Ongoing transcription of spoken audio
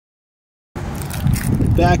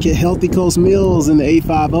back at Healthy Coast Meals in the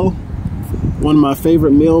 850. One of my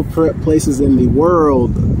favorite meal prep places in the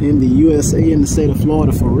world, in the USA, in the state of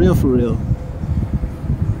Florida, for real, for real.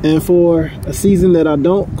 And for a season that I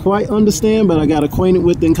don't quite understand, but I got acquainted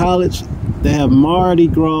with in college, they have Mardi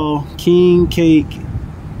Gras King Cake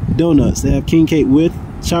donuts. They have king cake with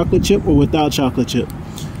chocolate chip or without chocolate chip.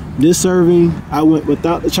 This serving, I went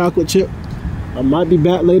without the chocolate chip. I might be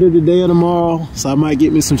back later today or tomorrow, so I might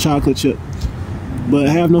get me some chocolate chip. But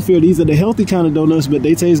have no fear, these are the healthy kind of donuts, but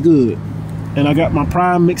they taste good. And I got my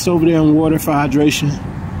Prime mixed over there in water for hydration.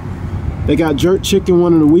 They got jerk chicken,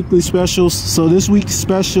 one of the weekly specials. So this week's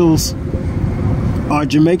specials are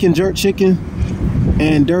Jamaican jerk chicken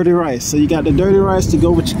and dirty rice. So you got the dirty rice to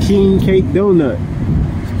go with your king cake donut.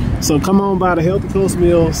 So come on by the Healthy Coast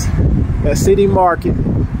Meals at City Market,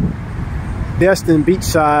 Destin,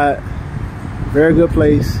 Beachside. Very good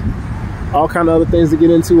place. All kind of other things to get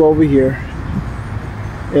into over here.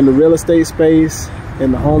 In the real estate space,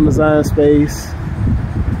 in the home design space,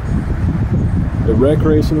 the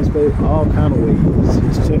recreational space, all kind of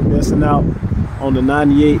ways. Just check Destin out on the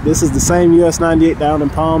 98. This is the same US 98 down in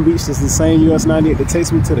Palm Beach. This is the same US 98 that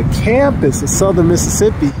takes me to the campus of Southern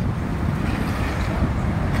Mississippi.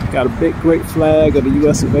 Got a big, great flag of the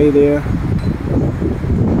US of A there.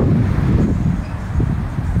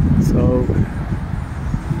 So,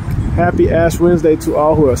 happy Ash Wednesday to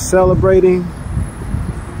all who are celebrating.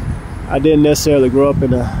 I didn't necessarily grow up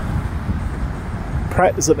in the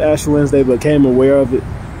practice of Ash Wednesday, but came aware of it.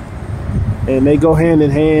 And they go hand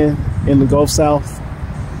in hand in the Gulf South.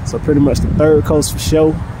 So pretty much the third coast for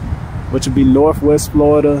sure, which would be Northwest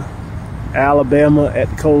Florida, Alabama at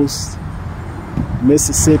the coast,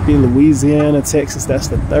 Mississippi, Louisiana, Texas. That's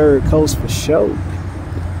the third coast for sure.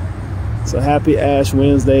 So happy Ash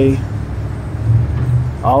Wednesday.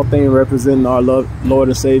 All things representing our Lord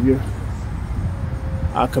and Savior.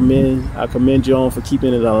 I commend you on for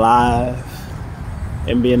keeping it alive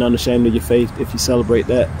and being unashamed of your faith if you celebrate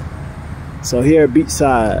that. So here at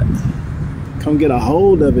Beachside, come get a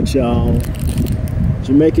hold of it, y'all.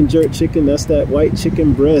 Jamaican jerk chicken, that's that white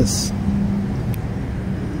chicken breast.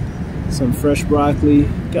 Some fresh broccoli,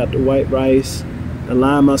 got the white rice. The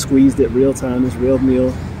lime I squeezed it real time, this real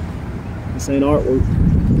meal. This ain't artwork,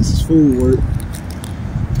 this is food work.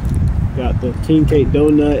 Got the king cake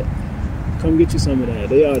donut. Come get you some of that.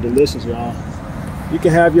 They are delicious, y'all. You can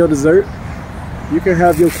have your dessert. You can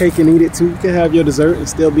have your cake and eat it too. You can have your dessert and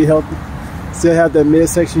still be healthy. Still have that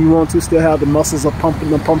midsection you want to. Still have the muscles are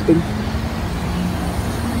pumping and pumping.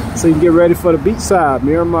 So you can get ready for the Beachside,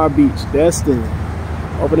 Miramar Beach, Destin.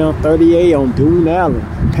 Over there on 30A on Dune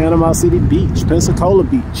Island, Panama City Beach, Pensacola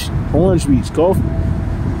Beach, Orange Beach, Gulf.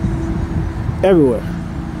 Everywhere.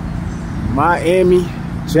 Miami,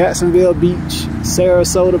 Jacksonville Beach,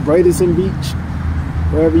 Sarasota, Bradenton Beach,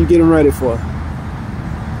 wherever you're getting ready for.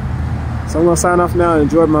 So I'm gonna sign off now and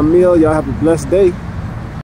enjoy my meal. Y'all have a blessed day.